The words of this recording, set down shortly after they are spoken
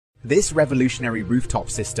This revolutionary rooftop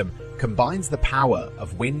system combines the power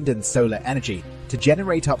of wind and solar energy to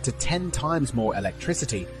generate up to 10 times more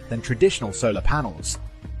electricity than traditional solar panels.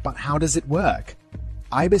 But how does it work?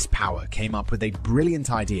 Ibis Power came up with a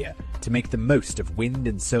brilliant idea to make the most of wind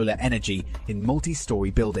and solar energy in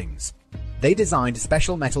multi-story buildings. They designed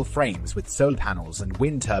special metal frames with solar panels and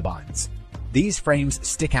wind turbines. These frames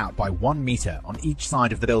stick out by 1 meter on each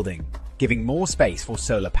side of the building, giving more space for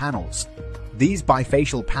solar panels. These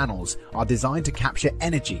bifacial panels are designed to capture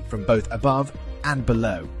energy from both above and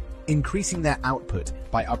below, increasing their output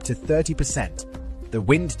by up to 30%. The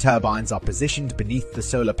wind turbines are positioned beneath the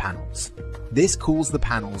solar panels. This cools the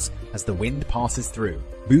panels as the wind passes through,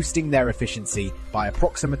 boosting their efficiency by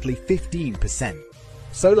approximately 15%.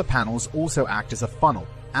 Solar panels also act as a funnel,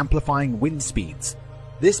 amplifying wind speeds.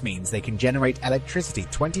 This means they can generate electricity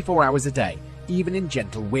 24 hours a day, even in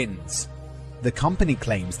gentle winds. The company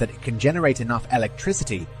claims that it can generate enough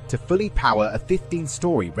electricity to fully power a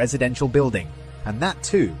 15-story residential building, and that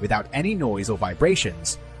too without any noise or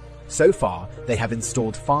vibrations. So far, they have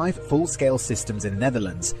installed 5 full-scale systems in the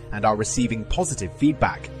Netherlands and are receiving positive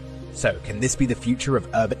feedback. So, can this be the future of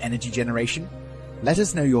urban energy generation? Let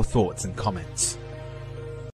us know your thoughts and comments.